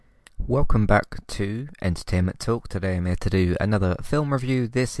Welcome back to Entertainment Talk. Today I'm here to do another film review.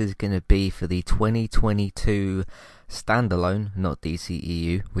 This is going to be for the 2022 standalone, not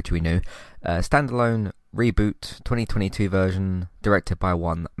DCEU, which we knew, standalone reboot 2022 version, directed by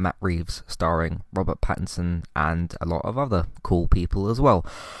one Matt Reeves, starring Robert Pattinson and a lot of other cool people as well.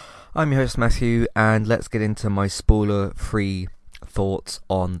 I'm your host Matthew, and let's get into my spoiler-free thoughts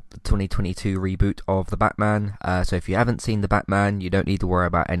on the 2022 reboot of The Batman. So if you haven't seen The Batman, you don't need to worry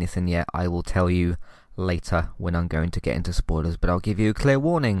about anything yet. I will tell you later when I'm going to get into spoilers, but I'll give you a clear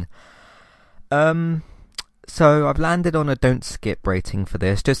warning. So I've landed on a don't skip rating for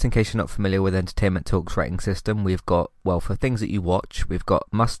this, just in case you're not familiar with Entertainment Talk's rating system. We've got, well, for things that you watch, we've got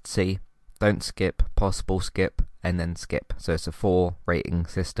must see, don't skip, possible skip, and then skip. So it's a 4 rating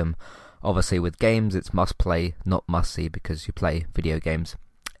system. Obviously with games it's must play, not must see, because you play video games.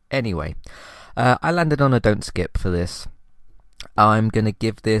 Anyway, I landed on a don't skip for this. I'm going to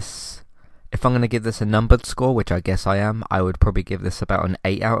give this, if I'm going to give this a numbered score, which I guess I am, I would probably give this about an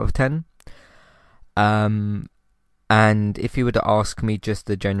 8 out of 10. And if you were to ask me just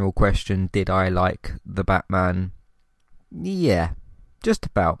the general question, did I like The Batman? Yeah, just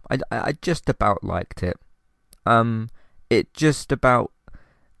about. I just about liked it. It just about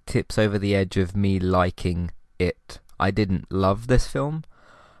tips over the edge of me liking it. I didn't love this film.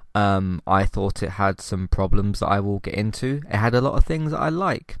 I thought it had some problems that I will get into. It had a lot of things that I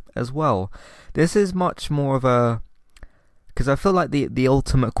like as well. This is much more of a, because I feel like the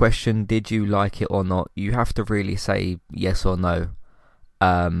ultimate question, did you like it or not, you have to really say yes or no,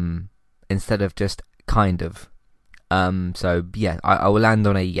 instead of just kind of. So yeah, I will land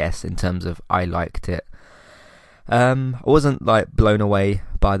on a yes in terms of I liked it. I wasn't like blown away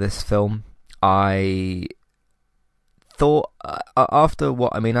by this film. I thought after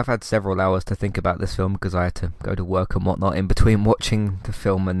what, I mean, I've had several hours to think about this film because I had to go to work and whatnot in between watching the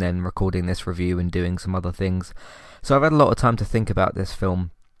film and then recording this review and doing some other things. So I've had a lot of time to think about this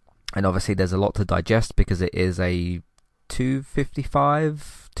film, and obviously there's a lot to digest because it is a 2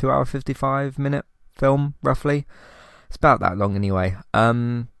 hour 55 minute film roughly. It's about that long anyway.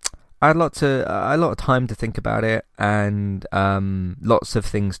 I had a lot of time to think about it, and lots of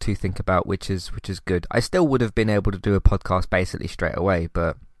things to think about, which is good. I still would have been able to do a podcast basically straight away,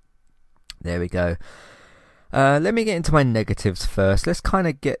 but there we go. Let me get into my negatives first. Let's kind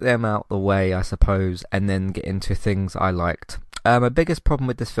of get them out the way, I suppose, and then get into things I liked. My biggest problem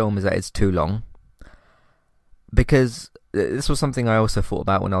with this film is that it's too long, because this was something I also thought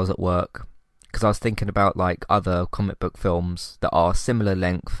about when I was at work. Because I was thinking about like other comic book films that are similar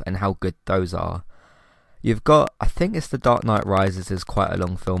length and how good those are. You've got, I think it's The Dark Knight Rises is quite a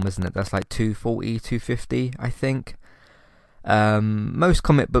long film, isn't it? That's like 240, 250, I think. Most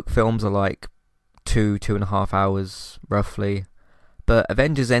comic book films are like 2.5 hours roughly. But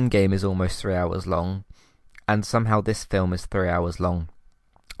Avengers Endgame is almost 3 hours long. And somehow this film is 3 hours long.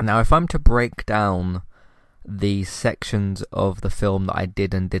 Now if I'm to break down the sections of the film that I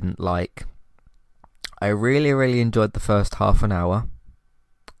did and didn't like, I really, really enjoyed the first half an hour.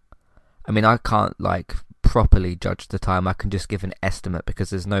 I mean, I can't like properly judge the time. I can just give an estimate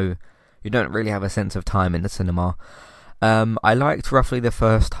because you don't really have a sense of time in the cinema. I liked roughly the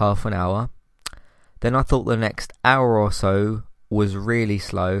first half an hour. Then I thought the next hour or so was really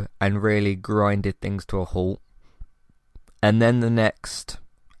slow and really grinded things to a halt. And then the next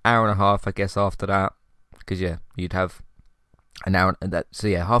hour and a half, I guess, after that, because yeah, you'd have an hour, so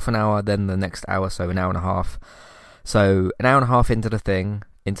yeah, half an hour, then the next hour, so an hour and a half. So an hour and a half into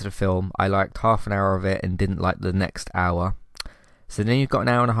the film, I liked half an hour of it and didn't like the next hour. So then you've got an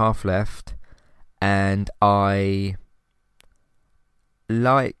hour and a half left, and I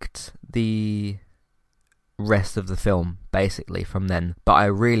liked the rest of the film basically from then, but I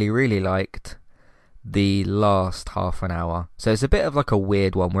really, really liked the last half an hour. So it's a bit of like a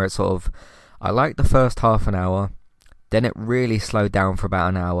weird one where it's sort of, I liked the first half an hour, then it really slowed down for about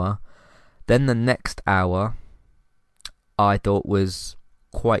an hour. Then the next hour I thought was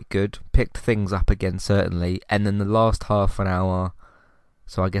quite good. Picked things up again, certainly. And then the last half an hour,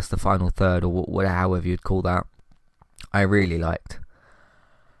 so I guess the final third, or whatever, however you'd call that, I really liked.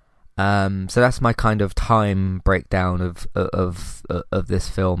 So that's my kind of time breakdown of this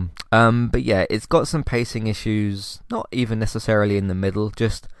film. But yeah, it's got some pacing issues, not even necessarily in the middle,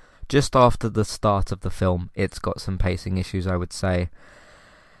 just after the start of the film, it's got some pacing issues, I would say.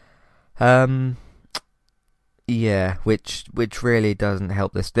 Yeah, which really doesn't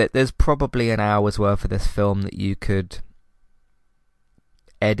help this. There's probably an hour's worth of this film that you could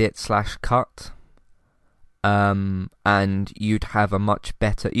edit/cut, and you'd have a much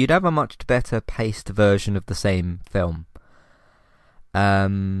better paced version of the same film.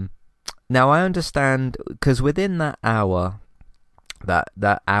 Now I understand, because within that hour, that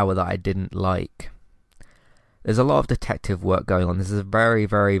hour that I didn't like, there's a lot of detective work going on. This is a very,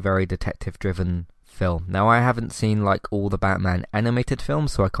 very, very detective-driven film. Now, I haven't seen like all the Batman animated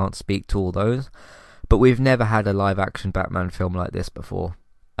films, so I can't speak to all those. But we've never had a live-action Batman film like this before.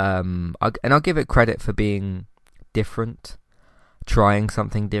 And I'll give it credit for being different, trying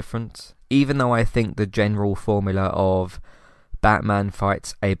something different. Even though I think the general formula of Batman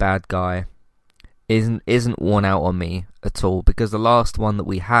fights a bad guy isn't worn out on me at all, because the last one that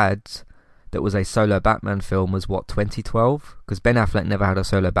we had that was a solo Batman film was 2012, because Ben Affleck never had a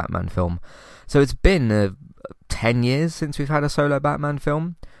solo Batman film. So it's been 10 years since we've had a solo Batman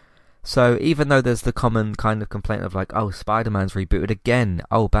film. So even though there's the common kind of complaint of like, oh, Spider-Man's rebooted again,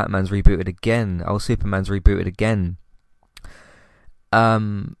 oh, Batman's rebooted again, oh, Superman's rebooted again,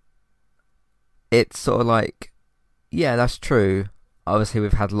 it's sort of like, yeah, that's true. Obviously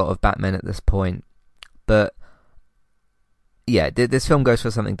we've had a lot of Batman at this point, but yeah, this film goes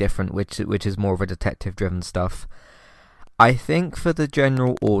for something different, which is more of a detective-driven stuff. I think for the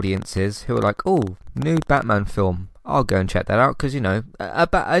general audiences who are like, oh, new Batman film, I'll go and check that out, because, you know,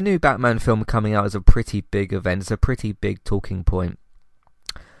 a new Batman film coming out is a pretty big event. It's a pretty big talking point.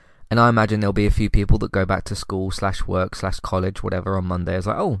 And I imagine there'll be a few people that go back to school /work /college, whatever, on Monday. It's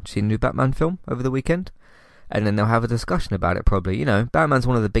like, oh, see a new Batman film over the weekend? And then they'll have a discussion about it, probably. You know, Batman's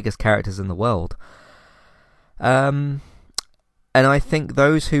one of the biggest characters in the world. And I think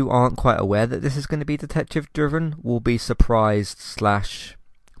those who aren't quite aware that this is going to be detective-driven will be surprised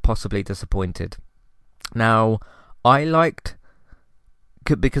 / possibly disappointed. Now, I liked,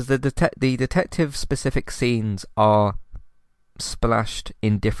 because the detective-specific scenes are splashed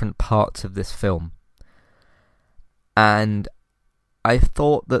in different parts of this film. And I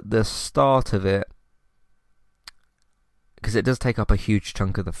thought that the start of it, because it does take up a huge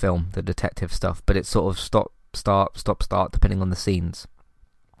chunk of the film, the detective stuff, but it's sort of stop, start, depending on the scenes,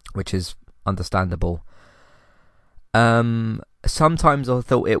 which is understandable. Sometimes I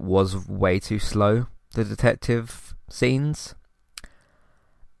thought it was way too slow, the detective scenes.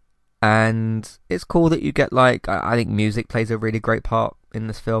 And it's cool that you get, like, I think music plays a really great part in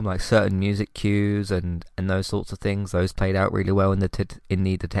this film, like certain music cues and those sorts of things. Those played out really well in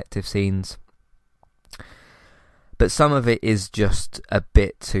the detective scenes. But some of it is just a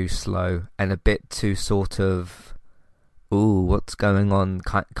bit too slow and a bit too sort of, ooh, what's going on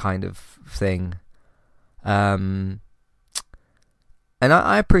kind of thing. And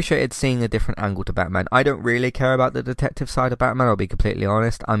I appreciated seeing a different angle to Batman. I don't really care about the detective side of Batman, I'll be completely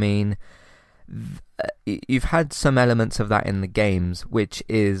honest. I mean, you've had some elements of that in the games, which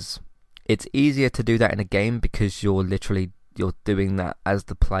is, it's easier to do that in a game because you're doing that as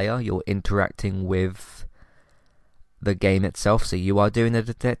the player. You're interacting with the game itself, so you are doing the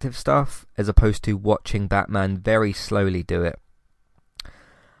detective stuff, as opposed to watching Batman very slowly do it.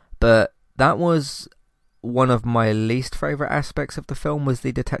 But that was one of my least favourite aspects of the film, was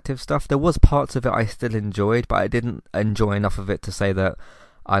the detective stuff. There was parts of it I still enjoyed, but I didn't enjoy enough of it to say that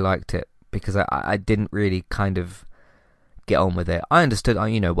I liked it, because I didn't really kind of get on with it. I understood,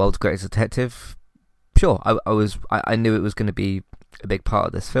 world's greatest detective, sure, I knew it was going to be a big part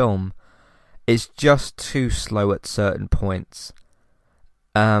of this film. It's just too slow at certain points.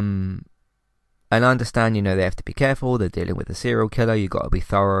 And I understand, they have to be careful, they're dealing with a serial killer, you've got to be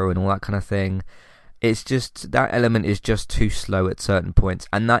thorough and all that kind of thing. It's just, that element is just too slow at certain points,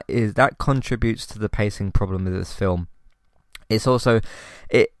 and that contributes to the pacing problem of this film. It's also,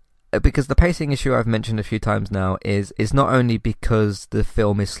 because the pacing issue I've mentioned a few times now is not only because the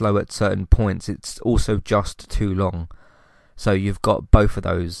film is slow at certain points, it's also just too long. So you've got both of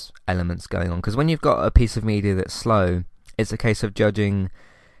those elements going on. Because when you've got a piece of media that's slow, it's a case of judging,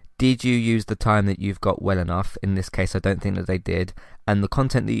 did you use the time that you've got well enough? In this case, I don't think that they did. And the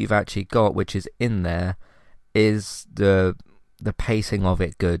content that you've actually got, which is in there, is the pacing of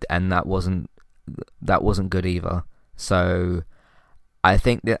it good? And that wasn't good either. So I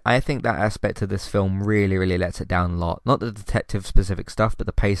think that aspect of this film really, really lets it down a lot. Not the detective specific stuff, but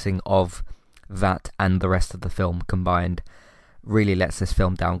the pacing of that and the rest of the film combined really lets this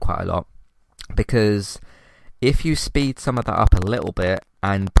film down quite a lot. Because if you speed some of that up a little bit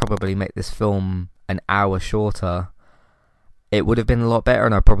and probably make this film an hour shorter, it would have been a lot better,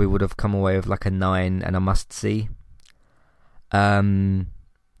 and I probably would have come away with like a 9 and a must see. So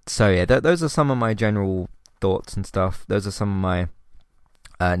yeah, those are some of my general thoughts and stuff. Those are some of my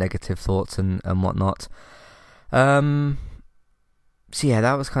negative thoughts and whatnot. So yeah,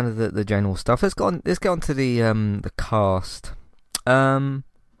 that was kind of the general stuff. Let's get on to the cast. So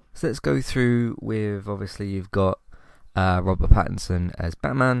let's go through with, obviously you've got Robert Pattinson as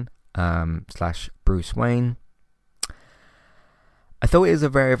Batman, slash Bruce Wayne. I thought it was a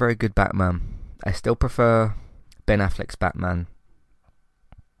very, very good Batman. I still prefer Ben Affleck's Batman.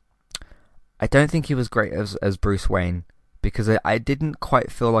 I don't think he was great as Bruce Wayne, because I didn't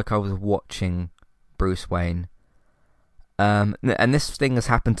quite feel like I was watching Bruce Wayne. And this thing has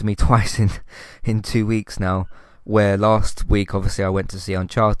happened to me twice in 2 weeks now, where last week obviously I went to see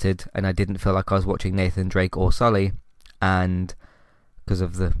Uncharted and I didn't feel like I was watching Nathan Drake or Sully, and because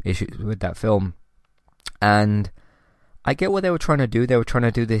of the issues with that film. And I get what they were trying to do. They were trying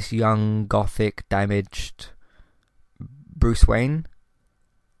to do this young, gothic, damaged Bruce Wayne,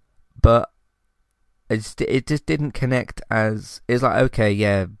 but it just didn't connect. As it's like, okay,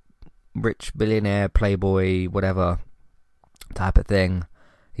 yeah, rich billionaire, playboy, whatever type of thing.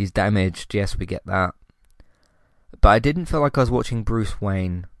 He's damaged, yes, we get that. But I didn't feel like I was watching Bruce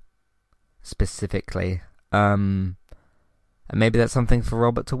Wayne specifically. And maybe that's something for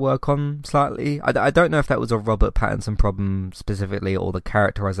Robert to work on slightly. I don't know if that was a Robert Pattinson problem specifically, or the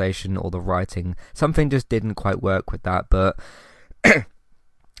characterization, or the writing. Something just didn't quite work with that. But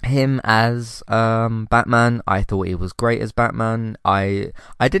him as Batman, I thought he was great as Batman. I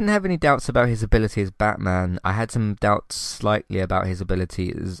didn't have any doubts about his ability as Batman. I had some doubts slightly about his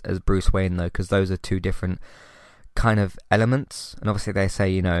ability as Bruce Wayne, though, because those are two different kind of elements. And obviously they say,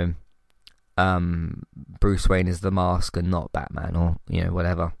 you know, Bruce Wayne is the mask and not Batman, or, you know,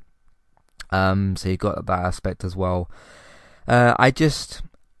 whatever. So you got that aspect as well. I guess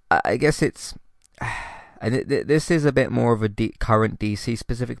it's, and this is a bit more of a current DC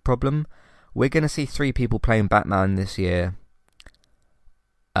specific problem. We're going to see 3 people playing Batman this year.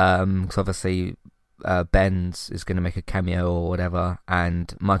 Because obviously Ben's is going to make a cameo or whatever,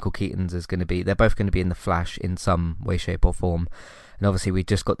 and Michael Keaton's is going to be, they're both going to be in The Flash in some way, shape or form. And obviously we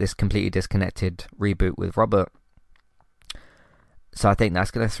just got this completely disconnected reboot with Robert. So I think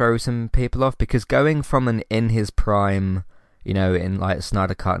that's going to throw some people off, because going from an in his prime, you know, in like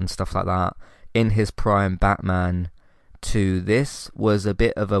Snyder Cut and stuff like that, in his prime Batman to this was a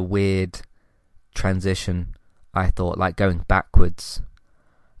bit of a weird transition, I thought, like going backwards.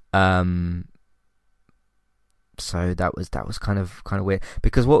 So that was kind of weird,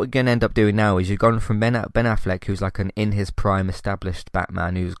 because what we're going to end up doing now is you've gone from Ben Affleck, who's like an in his prime established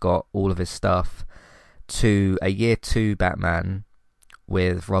Batman who's got all of his stuff, to a year 2 Batman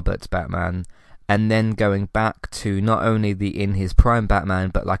with Robert's Batman, and then going back to not only the in his prime Batman,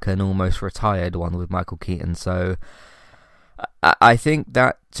 but like an almost retired one with Michael Keaton. So I think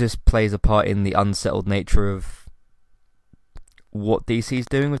that just plays a part in the unsettled nature of what DC's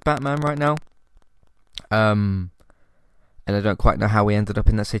doing with Batman right now. And I don't quite know how we ended up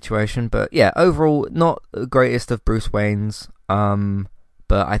in that situation, but yeah, overall not the greatest of Bruce Waynes.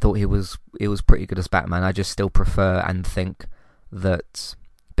 But I thought he was pretty good as Batman. I just still prefer and think that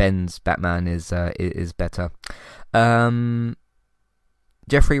Ben's Batman is better.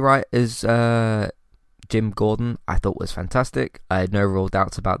 Jeffrey Wright as Jim Gordon, I thought was fantastic. I had no real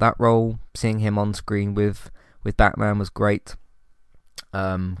doubts about that role. Seeing him on screen with Batman was great.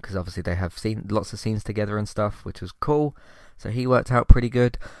 Because obviously they have seen lots of scenes together and stuff, which was cool. So he worked out pretty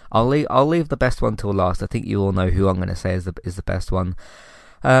good. I'll leave the best one till last. I think you all know who I'm going to say is the best one.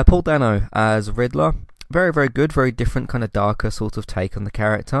 Paul Dano as Riddler, very, very good, very different, kind of darker sort of take on the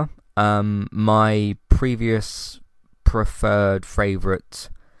character. My previous preferred favourite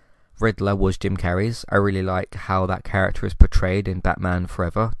Riddler was Jim Carrey's. I really like how that character is portrayed in Batman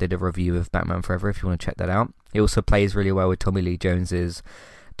Forever. Did a review of Batman Forever if you want to check that out. He also plays really well with Tommy Lee Jones's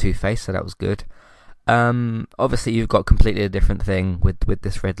Two-Face, so that was good. Obviously you've got completely a different thing with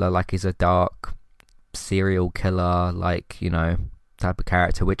this Riddler, like he's a dark serial killer, like, you know, type of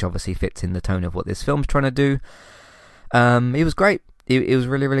character, which obviously fits in the tone of what this film's trying to do. He was great. It was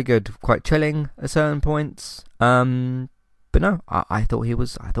really, really good. Quite chilling at certain points. But no, I thought he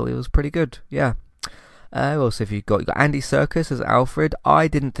was pretty good. Yeah. Also, if you got Andy Serkis as Alfred, I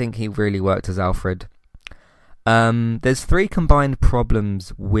didn't think he really worked as Alfred. There's 3 combined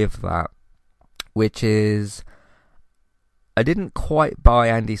problems with that, which is I didn't quite buy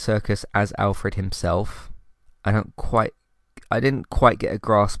Andy Serkis as Alfred himself. I didn't quite get a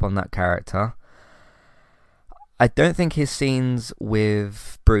grasp on that character. I don't think his scenes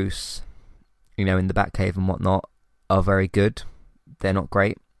with Bruce, you know, in the Batcave and whatnot, are very good. They're not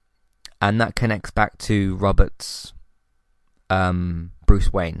great. And that connects back to Robert's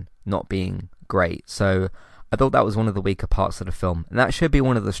Bruce Wayne not being great. So I thought that was one of the weaker parts of the film. And that should be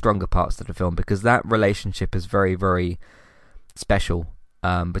one of the stronger parts of the film, because that relationship is very, very special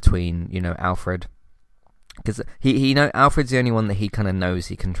between, you know, Alfred. Because he Alfred's the only one that he kind of knows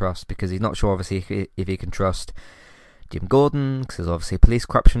he can trust, because he's not sure, obviously, if he can trust Jim Gordon, because there's obviously police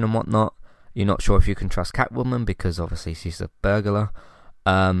corruption and whatnot. You're not sure if you can trust Catwoman because obviously she's a burglar.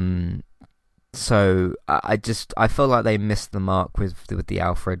 So I feel like they missed the mark with the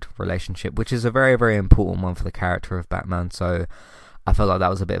Alfred relationship, which is a very, very important one for the character of Batman. So I felt like that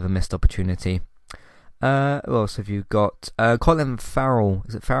was a bit of a missed opportunity. Who else have you got? Colin Farrell.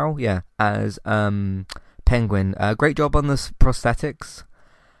 Is it Farrell? Yeah, as Penguin. Great job on the prosthetics.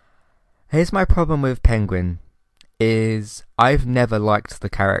 Here's my problem with Penguin, is I've never liked the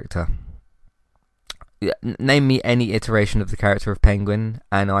character. Name me any iteration of the character of Penguin,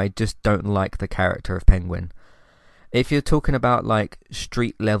 and I just don't like the character of Penguin. If you're talking about like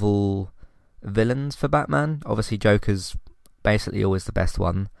street level villains for Batman, obviously Joker's basically always the best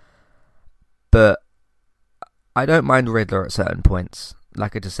one. But I don't mind Riddler at certain points.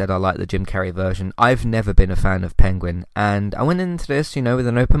 Like I just said, I like the Jim Carrey version. I've never been a fan of Penguin, and I went into this, with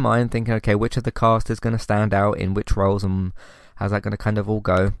an open mind, thinking, okay, which of the cast is going to stand out in which roles, and how's that going to kind of all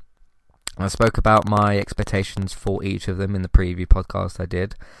go? I spoke about my expectations for each of them in the preview podcast I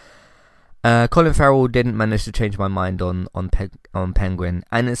did. Colin Farrell didn't manage to change my mind on Penguin,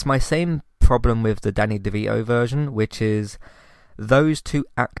 and it's my same problem with the Danny DeVito version, which is those two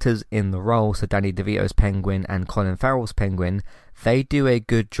actors in the role, so Danny DeVito's Penguin and Colin Farrell's Penguin, they do a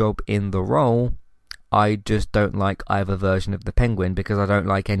good job in the role. I just don't like either version of the Penguin, because I don't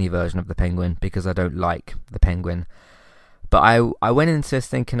like any version of the Penguin, because I don't like the Penguin. But I went into this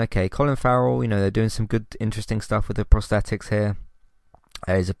thinking, okay, Colin Farrell, they're doing some good, interesting stuff with the prosthetics here.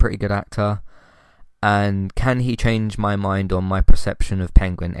 He's a pretty good actor. And can he change my mind on my perception of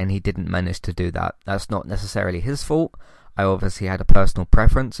Penguin? And he didn't manage to do that. That's not necessarily his fault. I obviously had a personal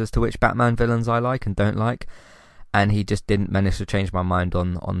preference as to which Batman villains I like and don't like. And he just didn't manage to change my mind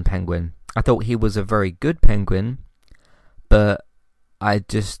on Penguin. I thought he was a very good Penguin. But I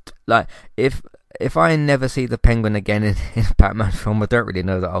just, like, if I never see the Penguin again in a Batman film, I don't really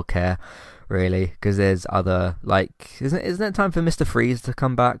know that I'll care, really, because there's other, like, isn't it time for Mr. Freeze to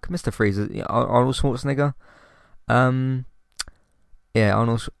come back? Mr. Freeze, Arnold Schwarzenegger, Arnold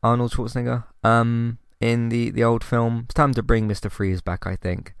Schwarzenegger, in the old film. It's time to bring Mr. Freeze back, I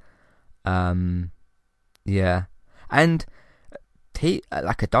think. Yeah, and he,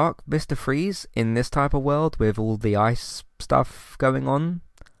 like a dark Mr. Freeze in this type of world with all the ice stuff going on.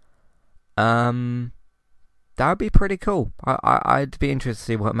 That would be pretty cool. I'd be interested to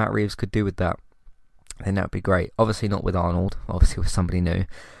see what Matt Reeves could do with that. I think that would be great. Obviously not with Arnold, obviously with somebody new.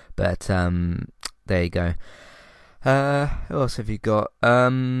 But there you go. Who else have you got? I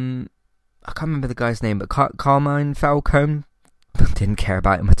can't remember the guy's name, but Carmine Falcone. Didn't care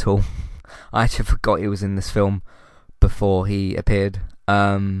about him at all. I actually forgot he was in this film before he appeared.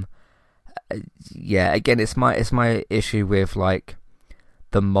 Yeah, again, it's my issue with like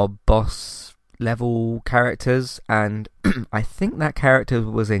the mob boss level characters, and I think that character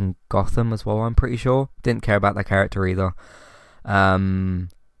was in Gotham as well, I'm pretty sure. Didn't care about that character either.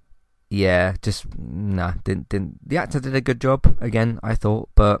 Yeah, just didn't the actor did a good job again, I thought,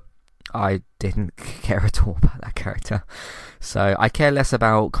 but I didn't care at all about that character. So I care less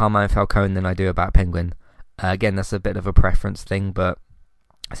about Carmine Falcone than I do about Penguin. Again, that's a bit of a preference thing, but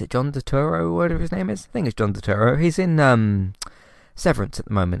is it John Turturro, whatever his name is? I think it's John Turturro. He's in Severance at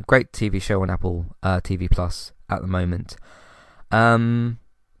the moment. Great TV show on Apple TV Plus at the moment. I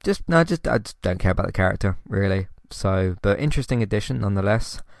just don't care about the character, really. So, but interesting addition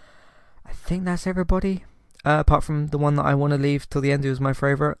nonetheless. I think that's everybody. Apart from the one that I want to leave till the end, who was my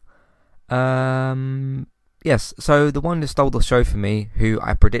favourite. Yes, so the one that stole the show for me, who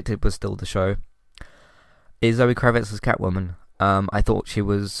I predicted was still the show, is Zoe Kravitz as Catwoman. I thought she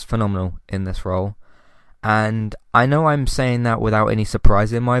was phenomenal in this role. And I know I'm saying that without any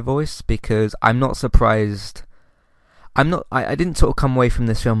surprise in my voice, because I'm not surprised. I didn't sort of come away from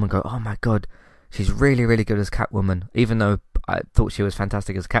this film and go, oh my god, she's really, really good as Catwoman, even though I thought she was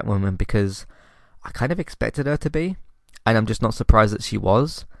fantastic as Catwoman, because I kind of expected her to be, and I'm just not surprised that she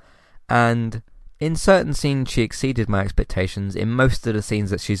was. And in certain scenes she exceeded my expectations. In most of the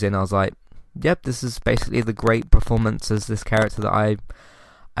scenes that she's in, I was like, yep, this is basically the great performance as this character that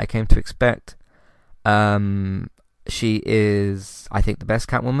I came to expect. She is, I think, the best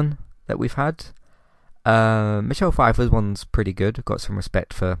Catwoman that we've had. Michelle Pfeiffer's one's pretty good. Got some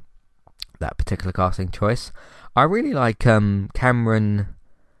respect for that particular casting choice. I really like Cameron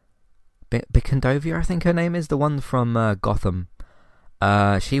Bicondovia, I think her name is, the one from Gotham.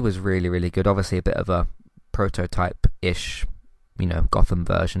 She was really, really good. Obviously a bit of a prototype-ish, Gotham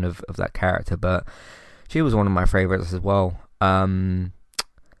version of that character, but she was one of my favourites as well.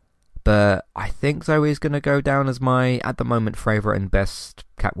 But I think Zoe's going to go down as my, at the moment, favourite and best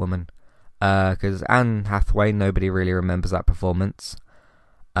Catwoman. because Anne Hathaway, nobody really remembers that performance,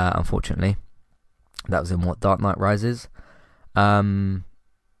 unfortunately. That was in Dark Knight Rises. Then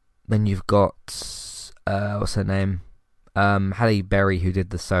you've got what's her name, Halle Berry, who did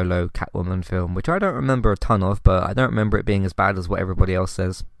the solo Catwoman film, which I don't remember a ton of, but I don't remember it being as bad as what everybody else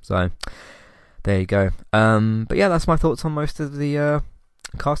says. So there you go. But yeah, that's my thoughts on most of the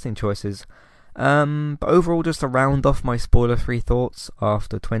casting choices. But overall, just to round off my spoiler-free thoughts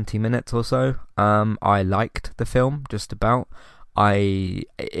after 20 minutes or so, I liked the film just about.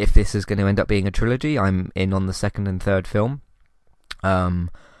 If this is going to end up being a trilogy, I'm in on the second and third film. I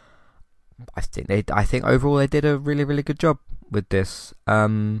think overall they did a really, really good job with this.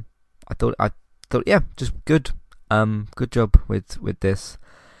 I thought, yeah, just good. Good job with this.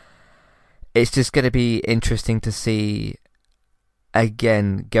 It's just going to be interesting to see,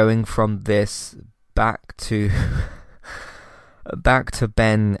 again, going from this back to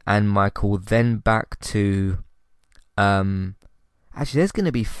Ben and Michael, then back to actually there's going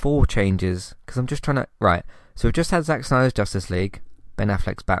to be 4 changes, because I'm just trying to... Right, so we've just had Zack Snyder's Justice League, Ben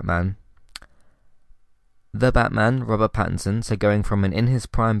Affleck's Batman, the Batman, Robert Pattinson, so going from an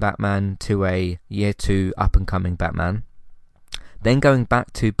in-his-prime Batman to a year 2 up-and-coming Batman, then going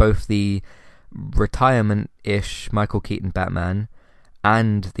back to both the retirement-ish Michael Keaton Batman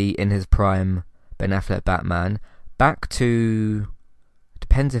and the in-his-prime Ben Affleck Batman, back to...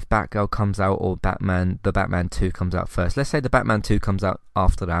 Depends if Batgirl comes out or the Batman 2 comes out first. Let's say the Batman 2 comes out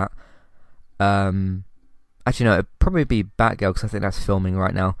after that. Actually, no, it'd probably be Batgirl, because I think that's filming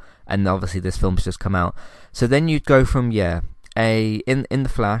right now, and obviously this film's just come out. So then you'd go from, in the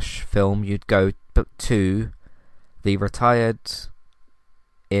Flash film, you'd go to the retired-ish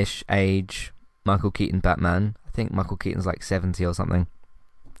age Michael Keaton Batman. I think Michael Keaton's like 70 or something.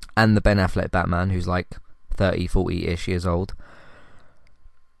 And the Ben Affleck Batman, who's like 30, 40-ish years old.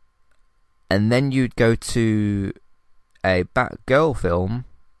 And then you'd go to a Batgirl film,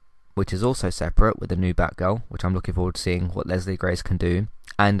 which is also separate, with a new Batgirl, which I'm looking forward to seeing what Leslie Grace can do,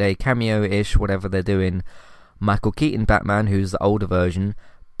 and a cameo-ish, whatever they're doing, Michael Keaton Batman, who's the older version,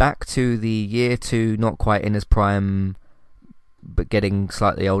 back to the year 2, not quite in his prime, but getting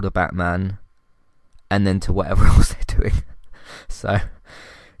slightly older Batman, and then to whatever else they're doing. So,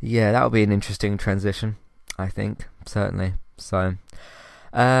 yeah, that'll be an interesting transition, I think, certainly. So...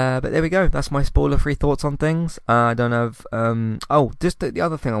 but there we go. That's my spoiler-free thoughts on things. I don't know if... just the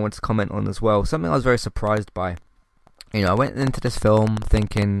other thing I wanted to comment on as well. Something I was very surprised by. I went into this film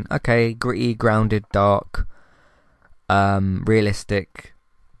thinking, okay, gritty, grounded, dark, realistic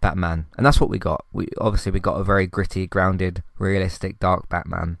Batman. And that's what we got. We got a very gritty, grounded, realistic, dark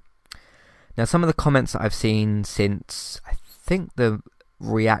Batman. Now, some of the comments that I've seen since... I think the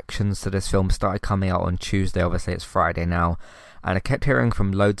reactions to this film started coming out on Tuesday. Obviously, it's Friday now. And I kept hearing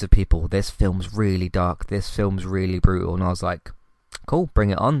from loads of people, this film's really dark, this film's really brutal. And I was like, cool,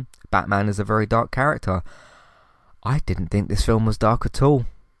 bring it on. Batman is a very dark character. I didn't think this film was dark at all.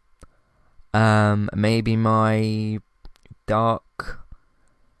 Maybe my dark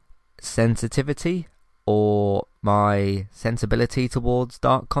sensitivity or my sensibility towards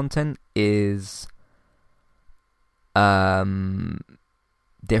dark content is different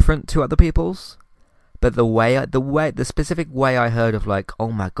to other people's. But the specific way I heard of, like,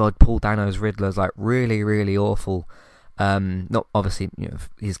 oh my god, Paul Dano's Riddler is like really, really awful. Not obviously,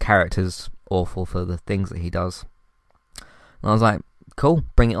 his character's awful for the things that he does. And I was like, cool,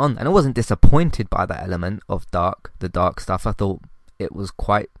 bring it on. And I wasn't disappointed by that element of the dark stuff. I thought it was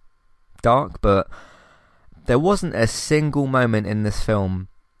quite dark, but there wasn't a single moment in this film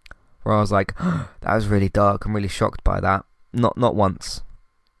where I was like, oh, that was really dark. I'm really shocked by that. Not once.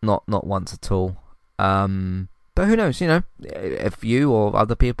 Not once at all. But who knows, if you or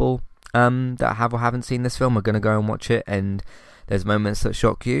other people that have or haven't seen this film are going to go and watch it and there's moments that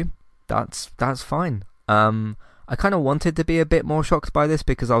shock you, that's fine. I kind of wanted to be a bit more shocked by this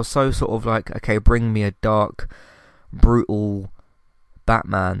because I was so sort of like, okay, bring me a dark, brutal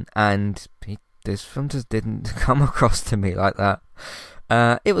Batman, and this film just didn't come across to me like that.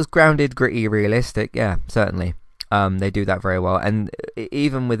 It was grounded, gritty, realistic, yeah, certainly. They do that very well, and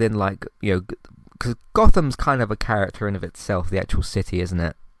even within, like, because Gotham's kind of a character in of itself, the actual city, isn't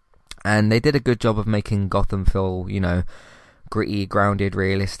it? And they did a good job of making Gotham feel, gritty, grounded,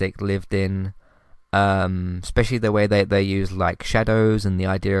 realistic, lived in. Especially the way they use, like, shadows and the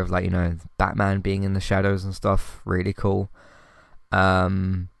idea of, like, Batman being in the shadows and stuff. Really cool. There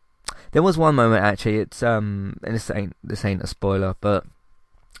was one moment, actually, it's and this ain't a spoiler, but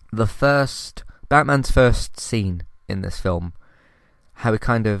Batman's first scene in this film, how he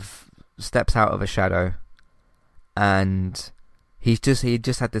kind of steps out of a shadow and he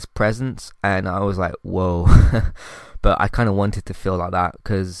just had this presence, and I was like, whoa. But I kind of wanted to feel like that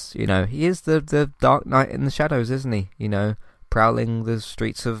because, you know, he is the Dark Knight in the shadows, isn't he? You know, prowling the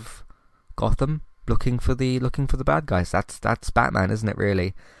streets of Gotham, looking for the bad guys. That's Batman, isn't it?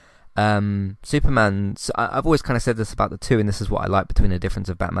 Really. Superman. I've always kind of said this about the two, and this is what I like between the difference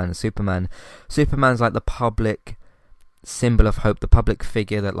of Batman and Superman. Superman's like the public symbol of hope, the public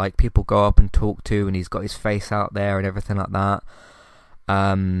figure that like people go up and talk to, and he's got his face out there and everything like that.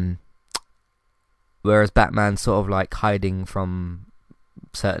 Whereas Batman's sort of like hiding from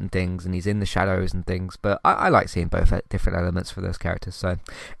certain things, and he's in the shadows and things. But I like seeing both different elements for those characters. So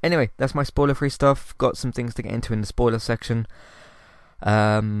anyway, that's my spoiler-free stuff. Got some things to get into in the spoiler section.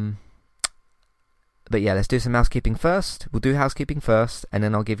 But yeah, let's do some housekeeping first. We'll do housekeeping first, and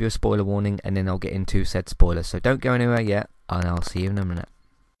then I'll give you a spoiler warning, and then I'll get into said spoilers. So don't go anywhere yet, and I'll see you in a minute.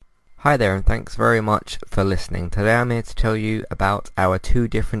 Hi there, and thanks very much for listening. Today I'm here to tell you about our two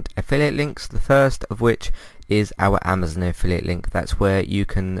different affiliate links. The first of which is our Amazon affiliate link. That's where you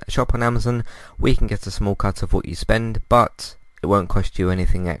can shop on Amazon. We can get a small cut of what you spend, but it won't cost you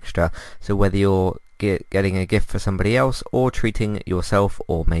anything extra. So whether you're getting a gift for somebody else or treating yourself,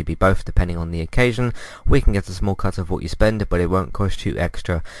 or maybe both depending on the occasion, we can get a small cut of what you spend, but it won't cost you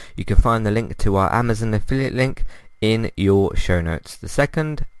extra. You can find the link to our Amazon affiliate link in your show notes. The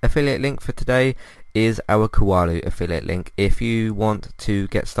second affiliate link for today is our Kualu affiliate link. If you want to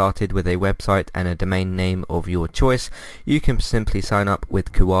get started with a website and a domain name of your choice, you can simply sign up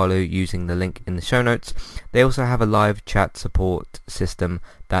with Kualu using the link in the show notes. They also have a live chat support system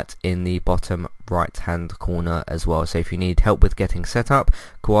that's in the bottom right hand corner as well. So if you need help with getting set up,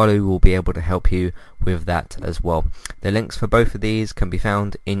 Kualu will be able to help you with that as well. The links for both of these can be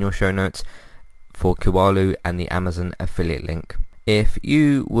found in your show notes for Kualu and the Amazon affiliate link. If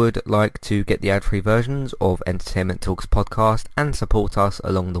you would like to get the ad-free versions of Entertainment Talks podcast and support us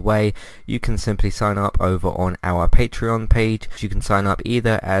along the way, you can simply sign up over on our Patreon page. You can sign up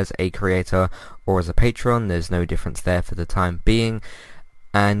either as a creator or as a patron. There's no difference there for the time being,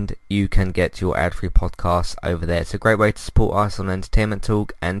 and you can get your ad-free podcasts over there. It's a great way to support us on Entertainment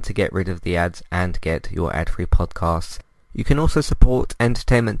Talk and to get rid of the ads and get your ad-free podcasts. You can also support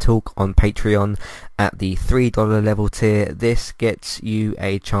Entertainment Talk on Patreon at the $3 level tier. This gets you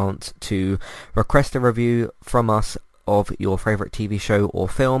a chance to request a review from us of your favourite TV show or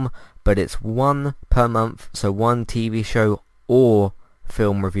film, but it's one per month, so one TV show or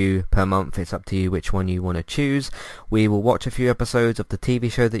film review per month. It's up to you which one you want to choose. We will watch a few episodes of the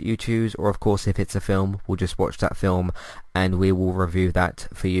TV show that you choose, or of course if it's a film, we'll just watch that film and we will review that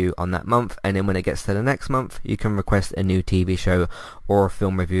for you on that month. And then when it gets to the next month, you can request a new TV show or a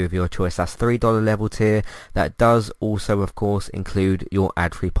film review of your choice. That's $3 level tier. That does also of course include your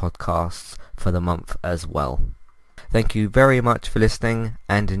ad-free podcasts for the month as well. Thank you very much for listening,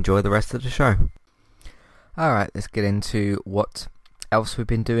 and enjoy the rest of the show. Alright, let's get into what else we've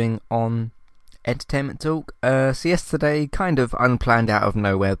been doing on Entertainment Talk. So yesterday, kind of unplanned out of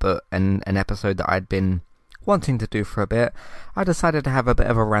nowhere, but an episode that I'd been wanting to do for a bit, I decided to have a bit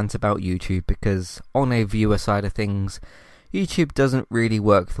of a rant about YouTube, because on a viewer side of things, YouTube doesn't really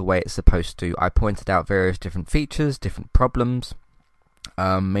work the way it's supposed to. I pointed out various different features, different problems,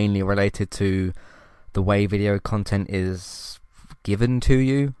 mainly related to the way video content is given to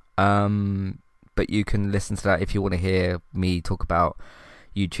you. But you can listen to that if you want to hear me talk about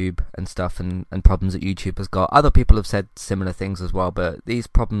YouTube and stuff and problems that YouTube has got. Other people have said similar things as well, but these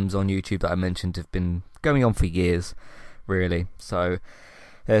problems on YouTube that I mentioned have been going on for years, really. So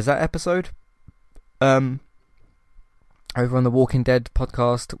there's that episode. Over on the Walking Dead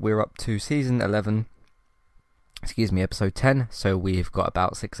podcast, we're up to season 11. Episode 10. So we've got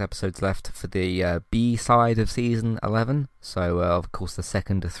about 6 episodes left for the B side of season 11. So of course the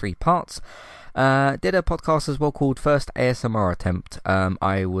second of 3 parts. Did a podcast as well called First ASMR Attempt.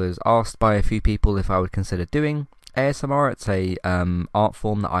 I was asked by a few people if I would consider doing ASMR. It's a art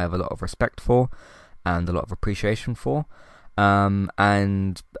form that I have a lot of respect for and a lot of appreciation for.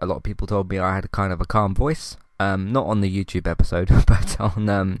 And a lot of people told me I had a kind of a calm voice. Not on the YouTube episode,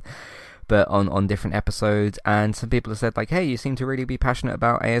 but on different episodes. And some people have said like, hey, you seem to really be passionate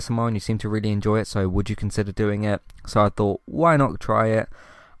about ASMR and you seem to really enjoy it, so would you consider doing it? So I thought, why not try it?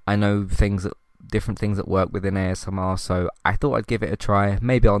 I know different things that work within ASMR, so I thought I'd give it a try.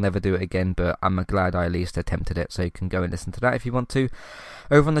 Maybe I'll never do it again, but I'm glad I at least attempted it, so you can go and listen to that if you want to.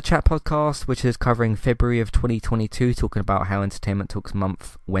 Over on the Chat podcast, which is covering February of 2022, talking about how Entertainment Talks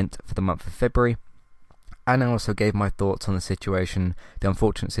month went for the month of February. And I also gave my thoughts on the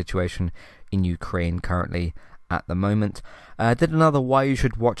unfortunate situation in Ukraine currently, at the moment. Did another Why You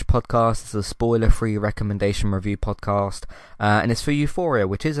Should Watch podcast. It's a spoiler-free recommendation review podcast, and it's for Euphoria,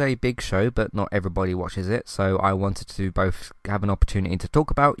 which is a big show, but not everybody watches it, so I wanted to both have an opportunity to talk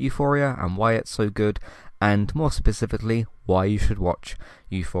about Euphoria and why it's so good, and more specifically, why you should watch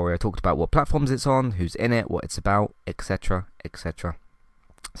Euphoria. I talked about what platforms it's on, who's in it, what it's about, etc, etc.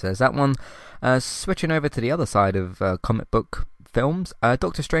 So there's that one. Switching over to the other side of comic book films,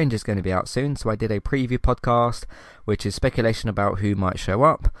 Doctor Strange is going to be out soon, so I did a preview podcast, which is speculation about who might show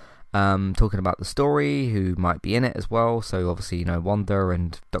up, talking about the story, who might be in it as well, so obviously, Wanda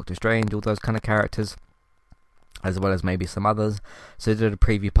and Doctor Strange, all those kind of characters, as well as maybe some others. So I did a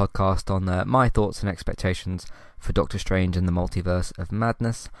preview podcast on my thoughts and expectations for Doctor Strange and the Multiverse of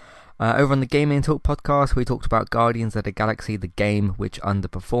Madness. Over on the Gaming Talk podcast, we talked about Guardians of the Galaxy, the game which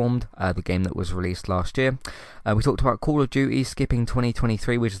underperformed, the game that was released last year. We talked about Call of Duty skipping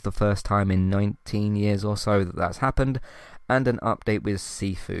 2023, which is the first time in 19 years or so that that's happened, and an update with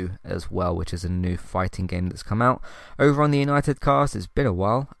Sifu as well, which is a new fighting game that's come out. Over on the United cast, it's been a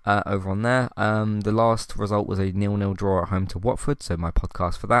while over on there. The last result was a 0-0 draw at home to Watford, so my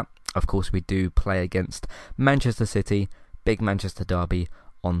podcast for that. Of course, we do play against Manchester City, big Manchester derby,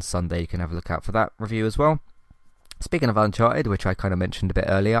 on Sunday. You can have a look out for that review as well. Speaking of Uncharted, which I kind of mentioned a bit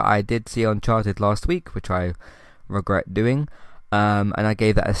earlier, I did see Uncharted last week, which I regret doing, and I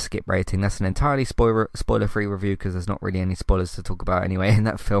gave that a skip rating. That's an entirely spoiler-free review because there's not really any spoilers to talk about anyway in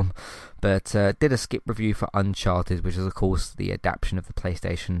that film, but did a skip review for Uncharted, which is of course the adaptation of the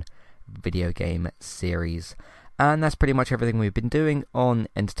PlayStation video game series. And that's pretty much everything we've been doing on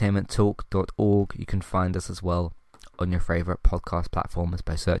entertainmenttalk.org. You can find us as well on your favourite podcast platforms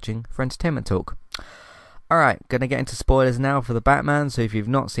by searching for Entertainment Talk. Alright, gonna get into spoilers now for the Batman, so if you've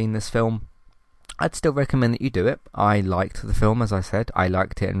not seen this film, I'd still recommend that you do it. I liked the film, as I said. I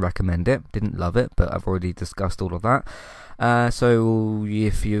liked it and recommend it. Didn't love it, but I've already discussed all of that. So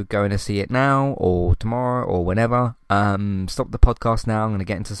if you're going to see it now, or tomorrow, or whenever, stop the podcast now. I'm going to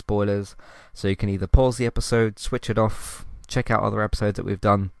get into spoilers, so you can either pause the episode, switch it off, check out other episodes that we've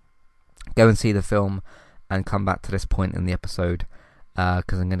done, go and see the film, and come back to this point in the episode,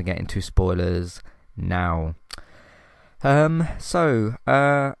 because I'm going to get into spoilers now.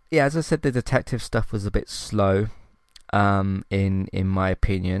 Yeah, as I said, the detective stuff was a bit slow, in my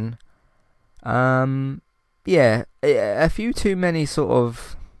opinion. Yeah, a few too many sort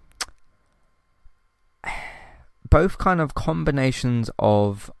of, both kind of combinations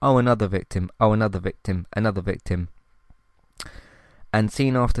of, another victim, another victim, another victim, and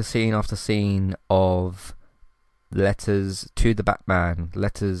scene after scene after scene of letters to the Batman,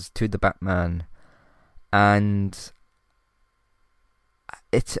 and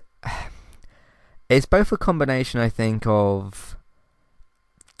it's both a combination, I think, of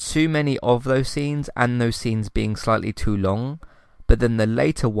too many of those scenes and those scenes being slightly too long, but then the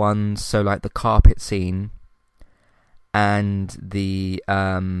later ones, so like the carpet scene and the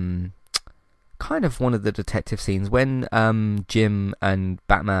kind of one of the detective scenes when Jim and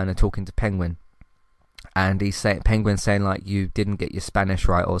Batman are talking to Penguin, and Penguin's saying like, you didn't get your Spanish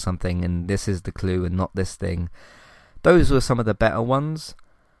right or something, and this is the clue and not this thing. Those were some of the better ones.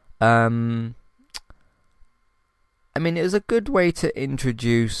 I mean, it was a good way to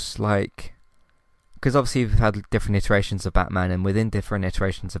introduce, like, because obviously you've had different iterations of Batman, and within different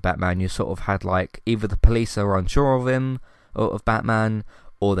iterations of Batman, you sort of had like either the police are unsure of him or of Batman,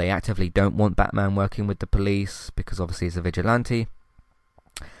 or they actively don't want Batman working with the police because obviously he's a vigilante.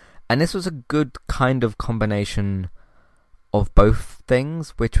 And this was a good kind of combination of both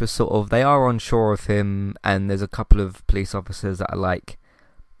things, which was sort of, they are unsure of him, and there's a couple of police officers that are like,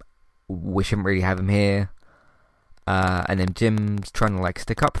 we shouldn't really have him here. And then Jim's trying to like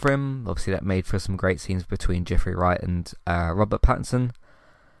stick up for him. Obviously that made for some great scenes between Jeffrey Wright and Robert Pattinson.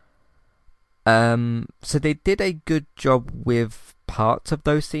 So they did a good job with parts of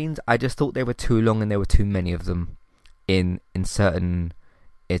those scenes. I just thought they were too long and there were too many of them in certain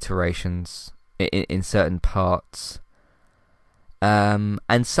iterations, in certain parts. And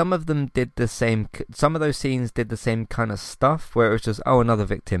some of them did the same, some of those scenes did the same kind of stuff, where it was just, another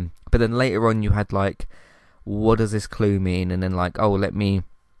victim. But then later on you had like, what does this clue mean? And then like, let me,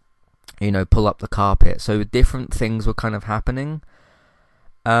 pull up the carpet. So different things were kind of happening.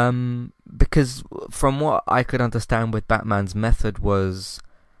 Because from what I could understand with Batman's method was,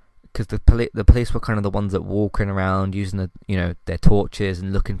 because the police were kind of the ones that were walking around using their torches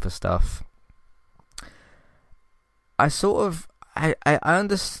and looking for stuff. I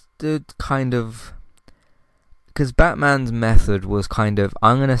understood kind of, because Batman's method was kind of,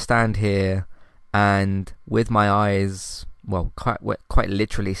 I'm going to stand here and with my eyes, quite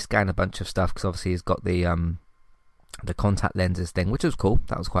literally scan a bunch of stuff, because obviously he's got the the contact lenses thing, which was cool.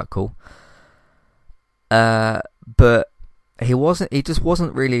 That was quite cool. But he just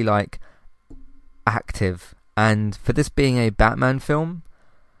wasn't really like active, and for this being a Batman film,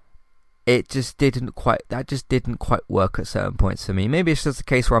 that just didn't quite work at certain points for me. Maybe it's just a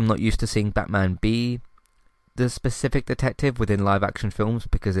case where I'm not used to seeing Batman be the specific detective within live action films,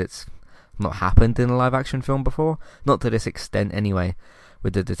 because it's not happened in a live action film before, not to this extent anyway,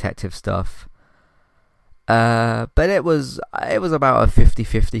 with the detective stuff. But it was about a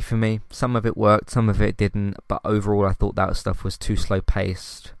 50-50 for me. Some of it worked, some of it didn't, but overall I thought that stuff was too slow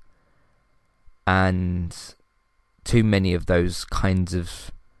paced and too many of those kinds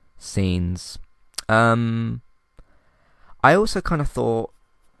of scenes. I also kind of thought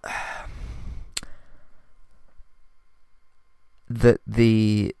that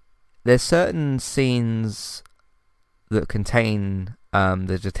there's certain scenes that contain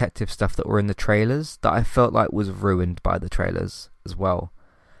the detective stuff that were in the trailers that I felt like was ruined by the trailers as well.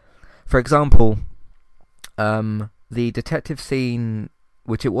 For example, the detective scene,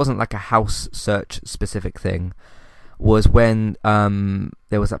 which it wasn't like a house search specific thing, was when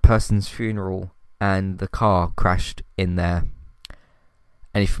there was that person's funeral and the car crashed in there.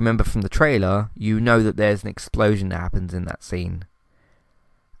 And if you remember from the trailer, you know that there's an explosion that happens in that scene.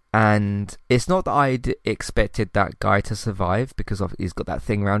 And it's not that I'd expected that guy to survive, because he's got that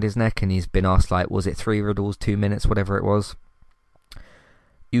thing around his neck and he's been asked, like, was it 3 riddles, 2 minutes, whatever it was.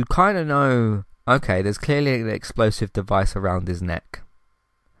 You kind of know, okay, there's clearly an explosive device around his neck.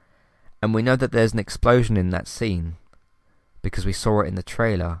 And we know that there's an explosion in that scene, because we saw it in the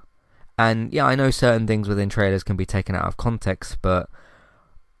trailer. And yeah, I know certain things within trailers can be taken out of context, but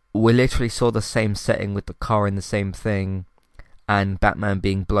we literally saw the same setting with the car in the same thing, and Batman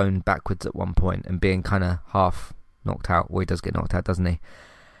being blown backwards at one point and being kind of half knocked out. Well, he does get knocked out, doesn't he?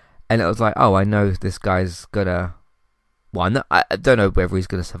 And it was like, oh, I know this guy's gonna... Well, I don't know whether he's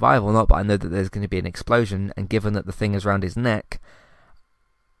gonna survive or not, but I know that there's going to be an explosion, and given that the thing is around his neck,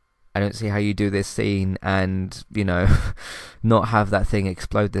 I don't see how you do this scene and, you know, not have that thing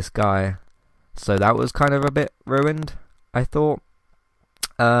explode this guy. So that was kind of a bit ruined, I thought.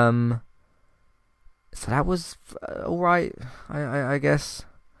 So that was alright, I guess.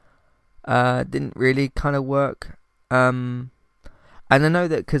 Didn't really kind of work. And I know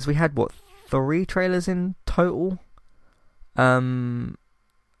that because we had, 3 trailers in total? And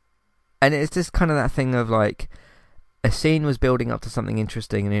it's just kind of that thing of like, a scene was building up to something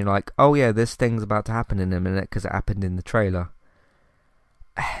interesting and you're like, oh yeah, this thing's about to happen in a minute because it happened in the trailer.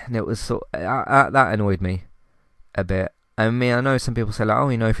 And it was that annoyed me a bit. I mean, I know some people say, like, oh,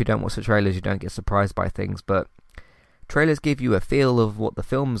 you know, if you don't watch the trailers, you don't get surprised by things, but trailers give you a feel of what the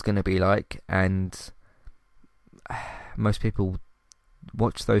film's going to be like, and most people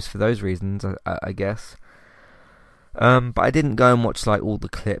watch those for those reasons, I guess. But I didn't go and watch like all the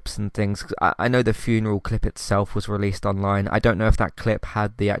clips and things. I know the funeral clip itself was released online. I don't know if that clip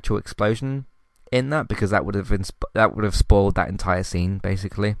had the actual explosion in that, because that would have spoiled that entire scene,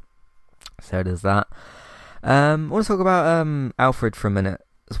 basically. So there's that. I want to talk about Alfred for a minute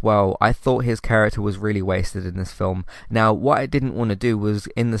as well. I thought his character was really wasted in this film. Now, what I didn't want to do was,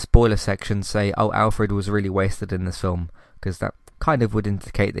 in the spoiler section, say, oh, Alfred was really wasted in this film, because that kind of would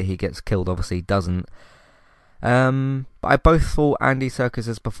indicate that he gets killed. Obviously, he doesn't. But I both thought Andy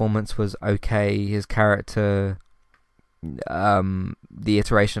Serkis's performance was okay. His character, the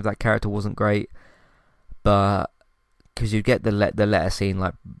iteration of that character wasn't great, but because you get the letter scene,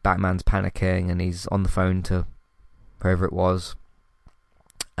 like Batman's panicking and he's on the phone to whoever it was,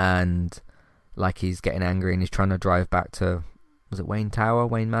 and like he's getting angry and he's trying to drive back to, was it Wayne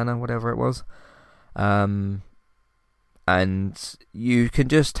Manor, whatever it was, and you can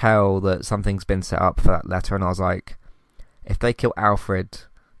just tell that something's been set up for that letter. And I was like, if they kill Alfred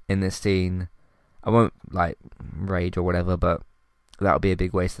in this scene, I won't like rage or whatever, but that would be a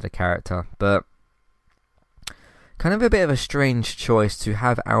big waste of the character. But kind of a bit of a strange choice to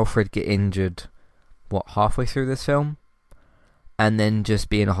have Alfred get injured, halfway through this film, and then just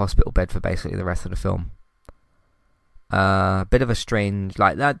be in a hospital bed for basically the rest of the film. Bit of a strange,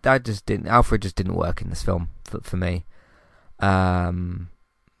 like that just didn't, Alfred just didn't work in this film for me.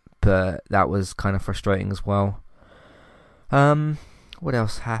 But that was kind of frustrating as well. What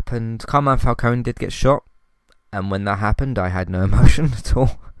else happened? Carmine Falcone did get shot, and when that happened, I had no emotion at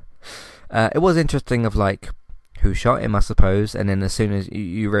all. It was interesting of like, who shot him, I suppose, and then as soon as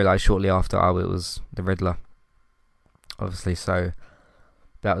you realise shortly after, oh, it was the Riddler, obviously, so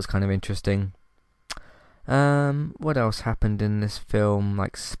that was kind of interesting. What else happened in this film,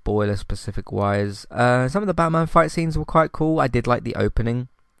 like spoiler specific wise? Some of the Batman fight scenes were quite cool. I did like the opening,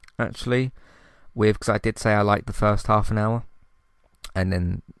 actually, with, because I did say I liked the first half an hour, and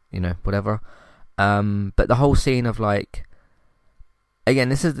then whatever. But the whole scene of like, again,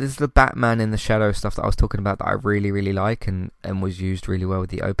 this is the Batman in the shadow stuff that I was talking about that I really, really like and was used really well with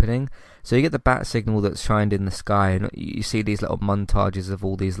the opening. So you get the bat signal that's shined in the sky, and you see these little montages of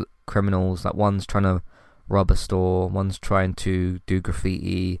all these criminals. Like one's trying to rob a store, one's trying to do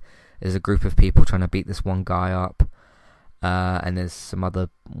graffiti. There's a group of people trying to beat this one guy up, and there's some other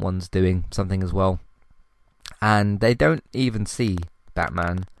ones doing something as well. And they don't even see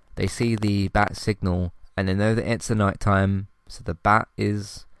Batman. They see the bat signal, and they know that it's the night time. So the bat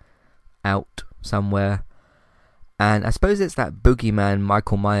is out somewhere. And I suppose it's that boogeyman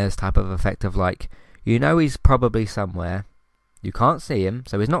Michael Myers type of effect of like, he's probably somewhere. You can't see him,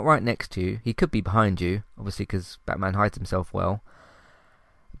 so he's not right next to you. He could be behind you, obviously, because Batman hides himself well.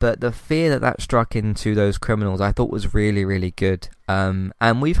 But the fear that struck into those criminals I thought was really, really good.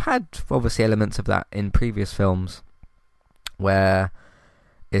 And we've had, obviously, elements of that in previous films where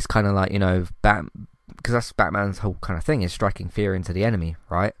it's kind of like, because that's Batman's whole kind of thing, is striking fear into the enemy,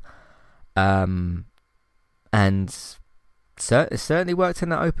 right? And it certainly worked in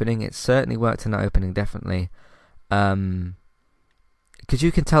that opening. Definitely. Because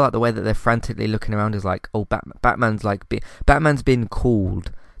you can tell like the way that they're frantically looking around is like, oh, Batman's been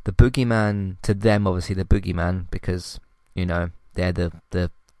called the boogeyman to them, obviously the boogeyman, because they're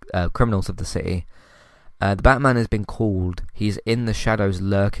the criminals of the city. The Batman has been called. He's in the shadows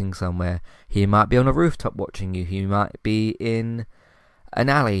lurking somewhere. He might be on a rooftop watching you. He might be in an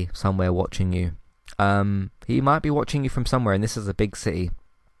alley somewhere watching you. He might be watching you from somewhere, and this is a big city.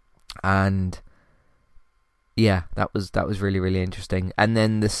 And yeah, that was really, really interesting. And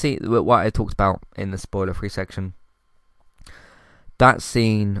then the scene, what I talked about in the spoiler-free section, that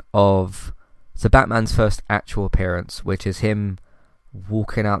scene of Batman's first actual appearance, which is him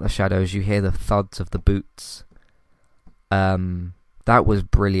walking out the shadows. You hear the thuds of the boots. That was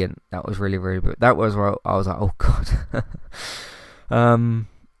brilliant. That was really, really brilliant. That was where I was like, oh god.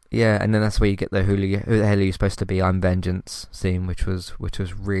 Yeah, and then that's where you get the who the hell are you supposed to be? I'm Vengeance scene, which was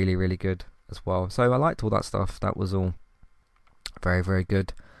really, really good as well. So I liked all that stuff. That was all very, very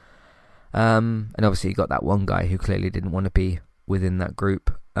good. And obviously you got that one guy who clearly didn't want to be within that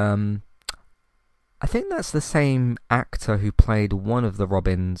group. I think that's the same actor who played one of the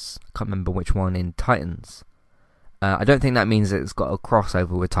Robins. I can't remember which one in Titans. I don't think that means that it's got a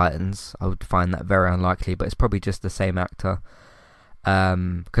crossover with Titans. I would find that very unlikely, but it's probably just the same actor.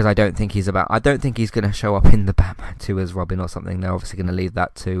 Because I don't think he's going to show up in the Batman 2 as Robin or something. They're obviously going to leave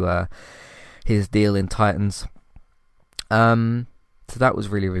that to his deal in Titans. So that was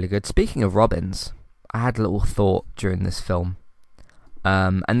really, really good. Speaking of Robins, I had a little thought during this film.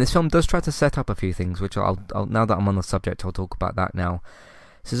 And this film does try to set up a few things, which I'll now that I'm on the subject, I'll talk about that now.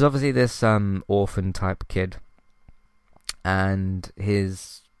 So there's obviously this orphan type kid, and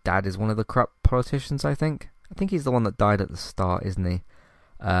his dad is one of the corrupt politicians, I think. I think he's the one that died at the start, isn't he?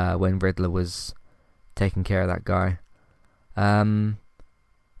 When Riddler was taking care of that guy. And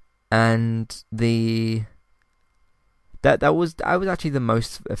that was actually the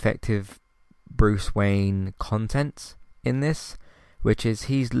most effective Bruce Wayne content in this, which is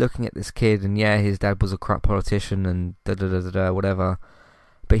he's looking at this kid, and yeah, his dad was a corrupt politician and whatever,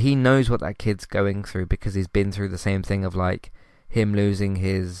 but he knows what that kid's going through because he's been through the same thing of like him losing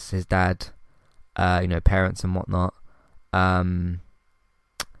his dad, parents and whatnot, and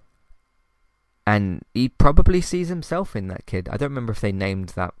he probably sees himself in that kid. I don't remember if they named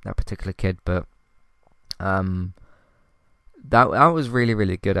that particular kid, but that was really,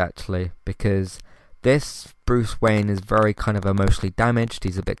 really good actually, because this Bruce Wayne is very kind of emotionally damaged.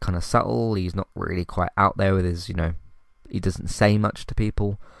 He's a bit kind of subtle. He's not really quite out there with his, he doesn't say much to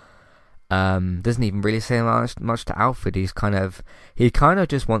people. Doesn't even really say much to Alfred. He kind of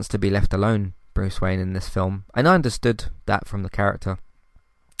just wants to be left alone, Bruce Wayne, in this film. And I understood that from the character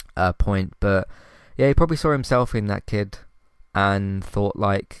point. But yeah, he probably saw himself in that kid and thought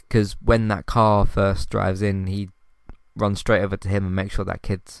like, because when that car first drives in, he runs straight over to him and makes sure that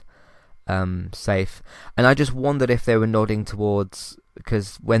kid's safe. And I just wondered if they were nodding towards,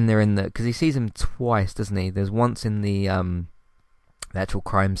 because when they're in because he sees him twice, doesn't he? There's once in the actual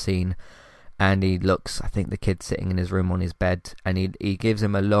crime scene, and he looks, I think the kid's sitting in his room on his bed, and he gives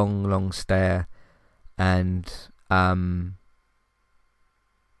him a long stare, and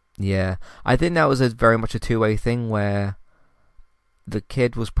yeah, I think that was very much a two-way thing, where the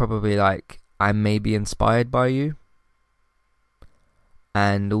kid was probably like, I may be inspired by you.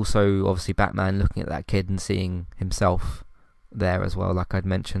 And also, obviously, Batman looking at that kid and seeing himself there as well, like I'd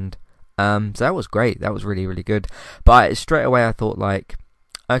mentioned. So that was great. That was really, really good. But straight away, I thought, like,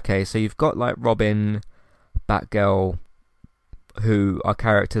 okay, so you've got like Robin, Batgirl, who are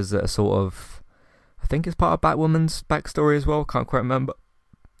characters that are sort of, I think it's part of Batwoman's backstory as well. Can't quite remember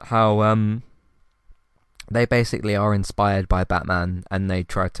how they basically are inspired by Batman and they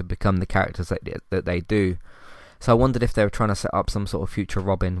try to become the characters that they do. So I wondered if they were trying to set up some sort of future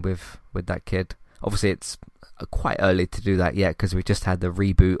Robin with that kid. Obviously, it's quite early to do that yet because we just had the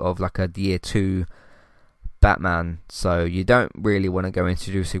reboot of like a year 2 Batman, so you don't really want to go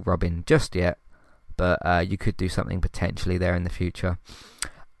introducing Robin just yet, but you could do something potentially there in the future.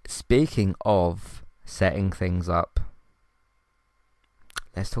 Speaking of setting things up,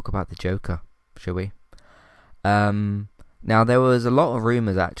 let's talk about the Joker, shall we? Now, there was a lot of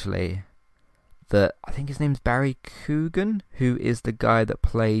rumours actually that I think his name's Barry Coogan, who is the guy that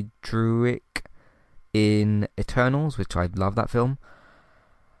played Druig in Eternals, which I love that film,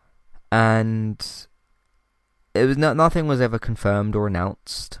 and it was nothing was ever confirmed or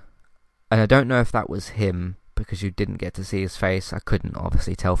announced, and I don't know if that was him because you didn't get to see his face. I couldn't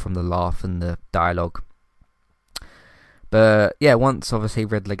obviously tell from the laugh and the dialogue. But yeah, once obviously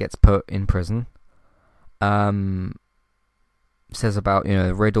Riddler gets put in prison, says about, you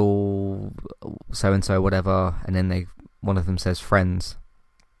know, Riddle, so and so, whatever, and then one of them says friends.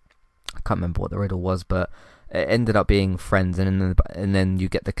 I can't remember what the riddle was, but it ended up being friends, and then you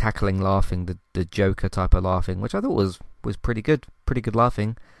get the cackling laughing, the Joker type of laughing, which I thought was pretty good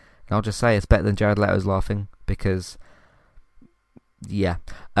laughing. And I'll just say it's better than Jared Leto's laughing because, yeah,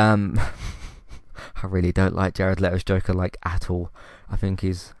 I really don't like Jared Leto's Joker like at all. I think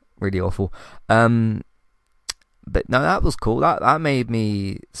he's really awful. But no, that was cool. That made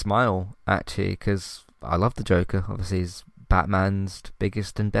me smile actually because I love the Joker. Obviously, he's Batman's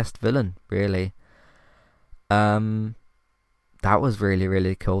biggest and best villain, really. That was really,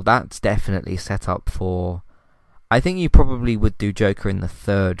 really cool. That's definitely set up for... I think you probably would do Joker in the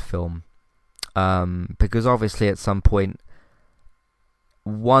third film. Because obviously at some point,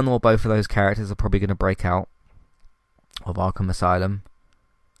 one or both of those characters are probably going to break out of Arkham Asylum.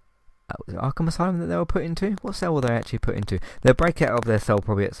 Arkham Asylum that they were put into? What cell were they actually put into? They'll break out of their cell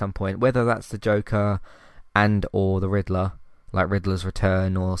probably at some point, whether that's the Joker and or the Riddler, like Riddler's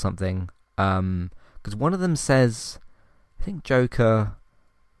Return or something. Because one of them says, I think Joker,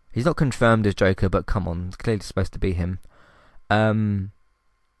 he's not confirmed as Joker, but come on, it's clearly supposed to be him.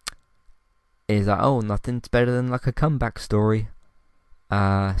 Is like, oh, nothing's better than like a comeback story.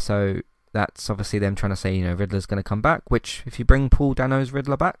 So that's obviously them trying to say, you know, Riddler's going to come back. Which, if you bring Paul Dano's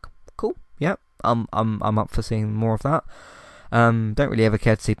Riddler back, cool. Yep, I'm up for seeing more of that. Don't really ever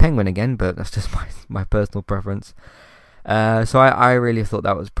care to see Penguin again, but that's just my personal preference. So I really thought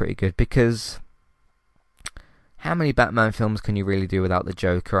that was pretty good because how many Batman films can you really do without the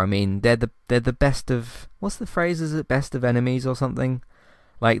Joker? I mean, they're the best of, what's the phrase? Is it best of enemies or something?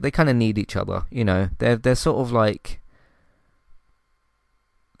 Like they kind of need each other, you know. They're sort of like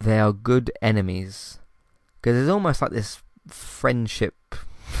they are good enemies because there's almost like this friendship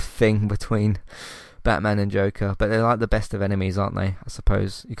thing between Batman and Joker, but they're like the best of enemies, aren't they? I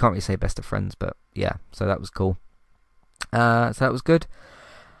suppose you can't really say best of friends, but yeah. So that was cool. So that was good.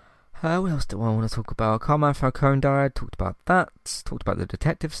 What else do I want to talk about? Carmine Falcone died. Talked about that. Talked about the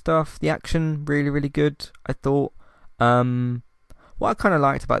detective stuff. The action, really, really good, I thought. What I kind of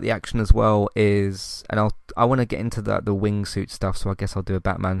liked about the action as well is, and I want to get into the wingsuit stuff, so I guess I'll do a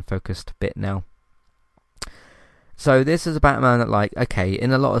Batman focused bit now. So this is a Batman that, like, okay,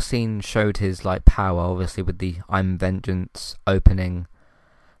 in a lot of scenes showed his like power, obviously with the I'm Vengeance opening,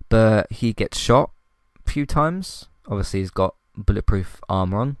 but he gets shot a few times. Obviously he's got bulletproof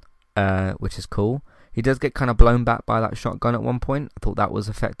armor on, which is cool. He does get kind of blown back by that shotgun at one point. I thought that was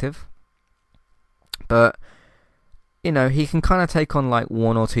effective. But, you know, he can kind of take on like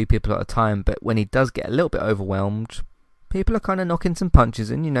one or two people at a time, but when he does get a little bit overwhelmed, people are kind of knocking some punches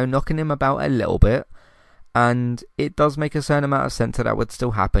and, you know, knocking him about a little bit. And it does make a certain amount of sense that would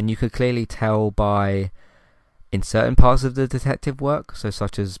still happen. You could clearly tell by, in certain parts of the detective work, so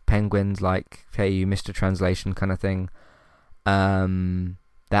such as Penguin's, like, hey, you missed a translation kind of thing,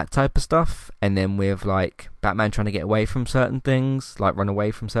 that type of stuff. And then with, like, Batman trying to get away from certain things, like run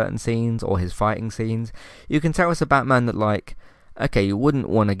away from certain scenes, or his fighting scenes, you can tell it's a Batman that, like, okay, you wouldn't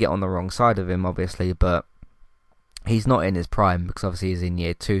want to get on the wrong side of him, obviously, but he's not in his prime, because obviously he's in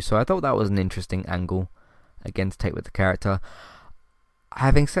year 2, so I thought that was an interesting angle, again, to take with the character.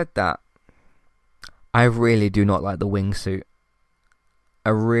 Having said that, I really do not like the wingsuit. I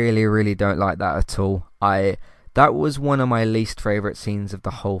really, really don't like that at all. That was one of my least favourite scenes of the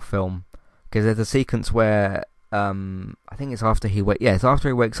whole film. Because there's a sequence where, I think it's after he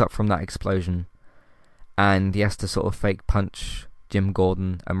wakes up from that explosion. And he has to sort of fake punch Jim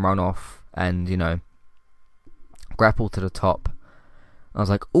Gordon and run off and, grapple to the top. I was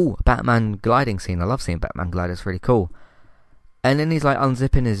like, ooh, a Batman gliding scene. I love seeing Batman glide. It's really cool. And then he's like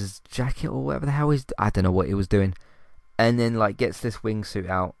unzipping his jacket or whatever the hell I don't know what he was doing. And then like gets this wingsuit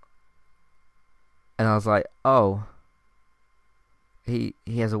out. And I was like, oh, he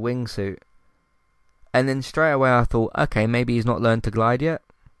has a wingsuit. And then straight away I thought, okay, maybe he's not learned to glide yet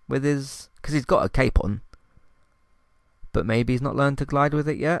with his, because he's got a cape on. But maybe he's not learned to glide with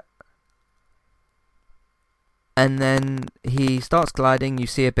it yet. And then he starts gliding. You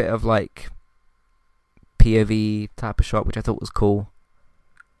see a bit of like POV type of shot, which I thought was cool.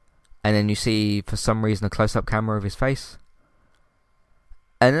 And then you see, for some reason, a close-up camera of his face.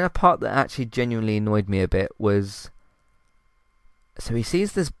 And then a part that actually genuinely annoyed me a bit was, so he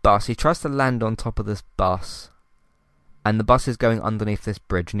sees this bus. He tries to land on top of this bus, and the bus is going underneath this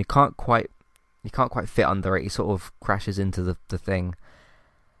bridge, and he can't quite fit under it. He sort of crashes into the thing.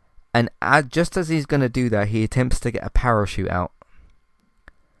 And just as he's going to do that, he attempts to get a parachute out.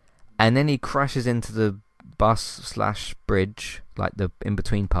 And then he crashes into the bus/bridge, like the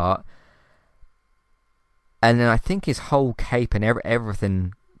in-between part. And then I think his whole cape and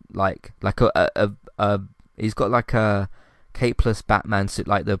everything, like he's got like a capeless Batman suit,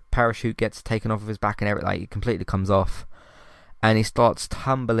 like the parachute gets taken off of his back and everything, like it completely comes off. And he starts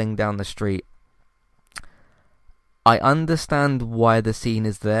tumbling down the street. I understand why the scene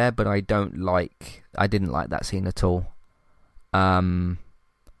is there, but I didn't like that scene at all. Like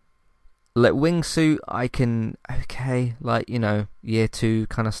wingsuit, year 2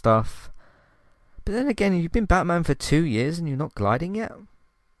 kind of stuff. But then again, you've been Batman for 2 years and you're not gliding yet?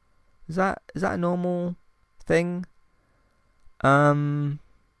 Is that a normal thing? But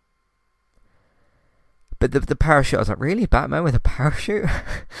the parachute, I was like, really? Batman with a parachute?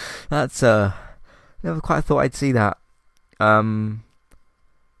 That's never quite thought I'd see that.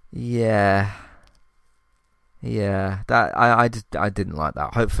 Yeah. That I didn't like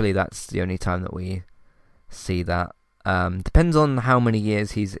that. Hopefully that's the only time that we see that. Depends on how many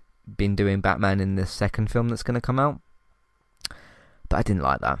years he's been doing Batman in this second film that's going to come out. But I didn't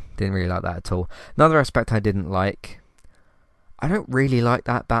like that. Didn't really like that at all. Another aspect I didn't like, I don't really like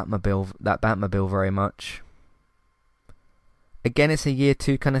that Batmobile very much. Again, it's a year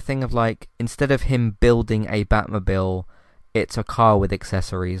 2 kind of thing of like, instead of him building a Batmobile, it's a car with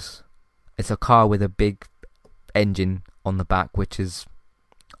accessories. It's a car with a big engine on the back, which is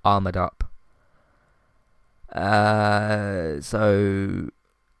armoured up. So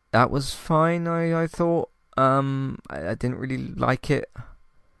that was fine, I thought. I didn't really like it.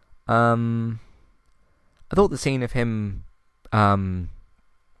 I thought the scene of him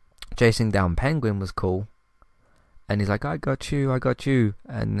chasing down Penguin was cool. And he's like, I got you.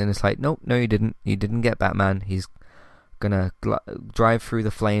 And then it's like, nope, no you didn't. You didn't get Batman. He's gonna drive through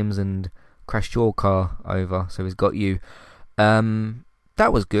the flames and crash your car over. So he's got you.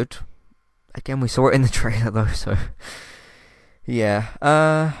 That was good. Again, we saw it in the trailer though, so...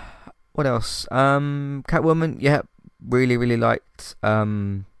 yeah. What else? Catwoman, yeah. Really, really liked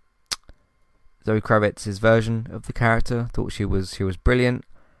Zoe Kravitz's version of the character. Thought she was brilliant.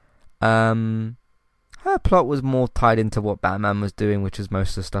 Her plot was more tied into what Batman was doing, which is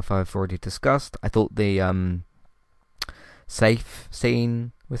most of the stuff I've already discussed. I thought the safe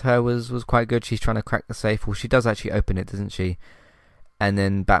scene with her was quite good. She's trying to crack the safe. Well, she does actually open it, doesn't she? And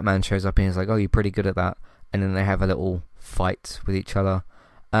then Batman shows up and he's like, oh, you're pretty good at that. And then they have a little fight with each other.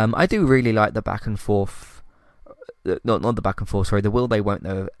 I do really like the back and forth. Not the back and forth, sorry. The will they won't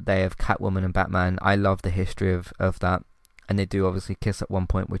they of Catwoman and Batman. I love the history of that. And they do obviously kiss at one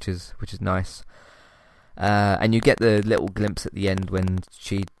point, which is nice. And you get the little glimpse at the end when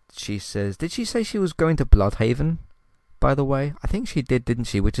she says... Did she say she was going to Bloodhaven, by the way? I think she did, didn't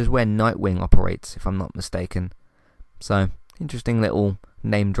she? Which is where Nightwing operates, if I'm not mistaken. So, interesting little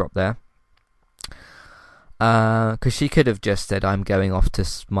name drop there. Because she could have just said, I'm going off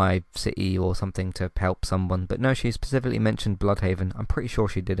to my city or something to help someone. But no, she specifically mentioned Bloodhaven. I'm pretty sure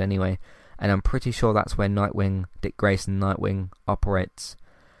she did anyway. And I'm pretty sure that's where Nightwing, Dick Grayson Nightwing, operates.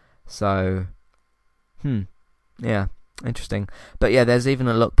 So... yeah, interesting. But yeah, there's even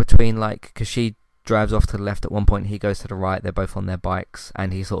a look between, like, because she drives off to the left at one point, he goes to the right, they're both on their bikes,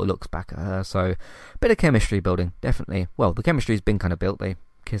 and he sort of looks back at her, so bit of chemistry building, definitely. Well, the chemistry's been kind of built, they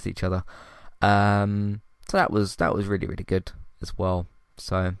kiss each other. So that was really, really good as well.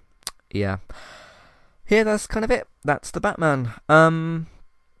 So, yeah. Yeah, that's kind of it. That's the Batman. I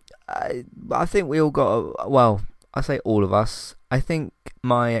think we all got, well, I say all of us, I think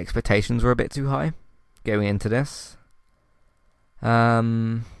my expectations were a bit too high going into this.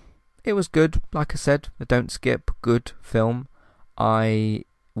 It was good, like I said, a don't skip, good film. I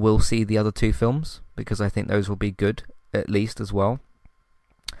will see the other two films because I think those will be good, at least, as well.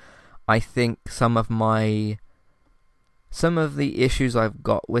 I think some of the issues I've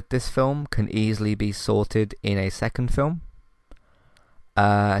got with this film can easily be sorted in a second film,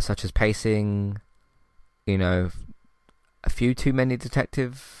 such as pacing, a few too many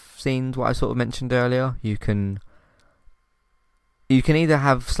detective scenes, what I sort of mentioned earlier. You can either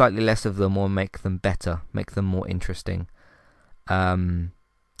have slightly less of them or make them better, make them more interesting.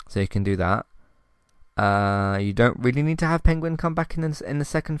 So you can do that. You don't really need to have Penguin come back in the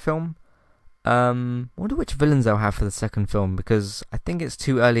second film. I wonder which villains they'll have for the second film, because I think it's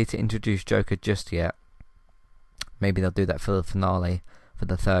too early to introduce Joker just yet. Maybe they'll do that for the finale, for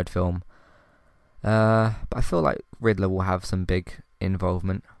the third film. But I feel like Riddler will have some big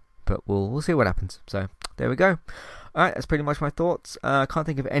involvement, but we'll see what happens. So there we go. Alright, that's pretty much my thoughts. I can't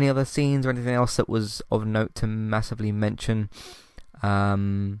think of any other scenes or anything else that was of note to massively mention.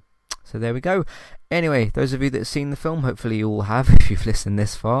 So there we go. Anyway, those of you that have seen the film, hopefully you all have if you've listened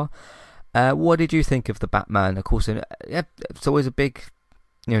this far. What did you think of the Batman? Of course, it's always a big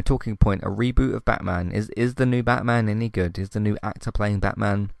talking point. A reboot of Batman. Is the new Batman any good? Is the new actor playing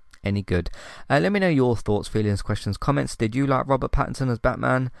Batman any good? Let me know your thoughts, feelings, questions, comments. Did you like Robert Pattinson as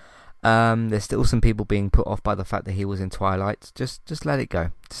Batman? There's still some people being put off by the fact that he was in Twilight. Just let it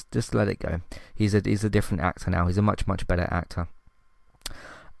go. Just let it go. He's a different actor now. He's a much much better actor.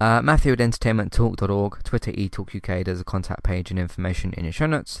 Matthew at entertainmenttalk.org, Twitter eTalkUK. There's a contact page and information in your show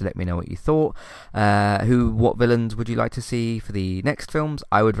notes, so let me know what you thought. What villains would you like to see for the next films?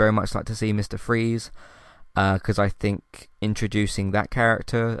 I would very much like to see Mr. Freeze, because I think introducing that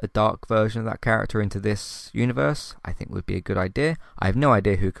character, a dark version of that character into this universe, I think would be a good idea. I have no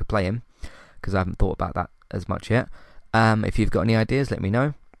idea who could play him, because I haven't thought about that as much yet. If you've got any ideas, let me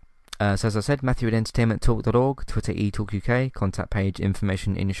know. So as I said, Matthew at entertainmenttalk.org, Twitter eTalkUK, contact page,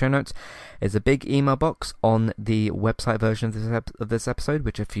 information in your show notes. There's a big email box on the website version of this episode,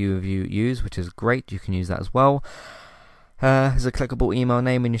 which a few of you use, which is great. You can use that as well. There's a clickable email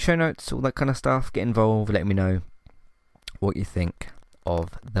name in your show notes, all that kind of stuff. Get involved, let me know what you think of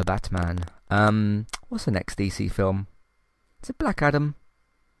the Batman. What's the next DC film? Is it Black Adam?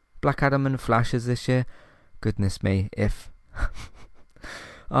 Black Adam and Flash is this year? Goodness me, if...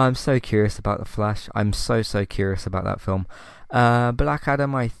 I'm so curious about The Flash. I'm so curious about that film. Black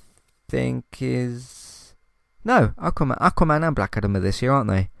Adam, I think, is... No, Aquaman and Black Adam are this year, aren't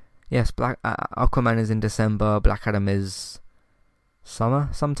they? Yes, Aquaman is in December. Black Adam is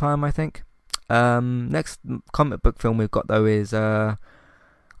sometime, I think. Next comic book film we've got, though, is... I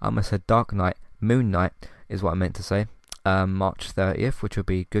almost said Dark Knight. Moon Knight is what I meant to say. March 30th, which will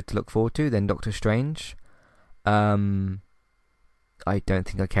be good to look forward to. Then Doctor Strange. I don't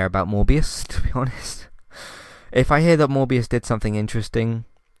think I care about Morbius, to be honest. If I hear that Morbius did something interesting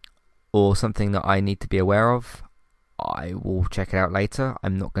or something that I need to be aware of, I will check it out later.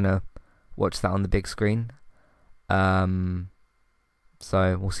 I'm not going to watch that on the big screen. So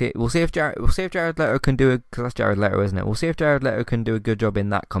we'll see if Jared Leto can do it, because that's Jared Leto, isn't it? We'll see if Jared Leto can do a good job in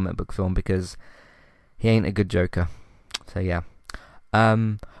that comic book film, because he ain't a good Joker. So yeah.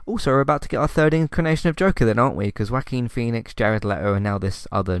 Also, we're about to get our third incarnation of Joker then, aren't we? Because Joaquin Phoenix, Jared Leto, and now this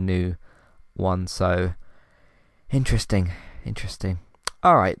other new one. So, interesting.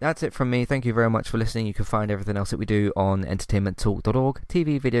 Alright, that's it from me. Thank you very much for listening. You can find everything else that we do on entertainmenttalk.org.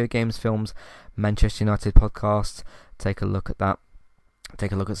 TV, video games, films, Manchester United podcasts. Take a look at that.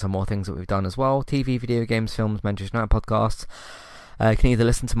 Take a look at some more things that we've done as well. TV, video games, films, Manchester United podcasts. You can either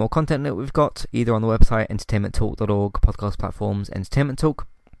listen to more content that we've got, either on the website, entertainmenttalk.org, podcast platforms, Entertainment Talk.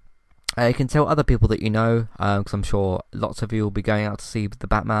 You can tell other people that you know, because I'm sure lots of you will be going out to see the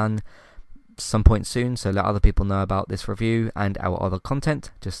Batman some point soon, so let other people know about this review and our other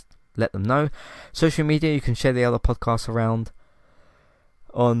content. Just let them know. Social media, you can share the other podcasts around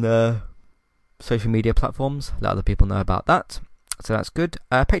on the social media platforms. Let other people know about that. So that's good.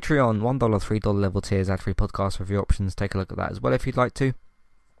 Patreon, $1, $3 level tiers, ad-free podcast review options. Take a look at that as well if you'd like to.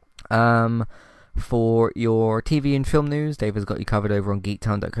 For your TV and film news, David's got you covered over on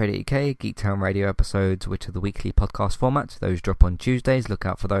geektown.co.uk. Geektown radio episodes, which are the weekly podcast format. Those drop on Tuesdays. Look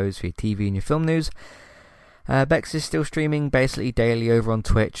out for those for your TV and your film news. Bex is still streaming basically daily over on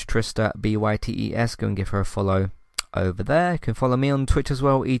Twitch. Trista, BYTES. Go and give her a follow over there. You can follow me on Twitch as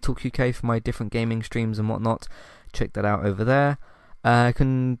well, eTalkUK, for my different gaming streams and whatnot. Check that out over there. You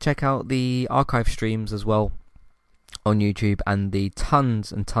can check out the archive streams as well on YouTube, and the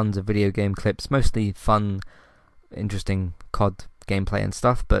tons and tons of video game clips, mostly fun, interesting COD gameplay and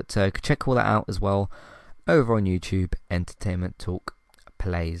stuff, but check all that out as well over on YouTube. Entertainment Talk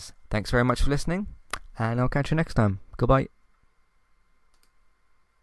Plays. Thanks very much for listening, and I'll catch you next time. Goodbye.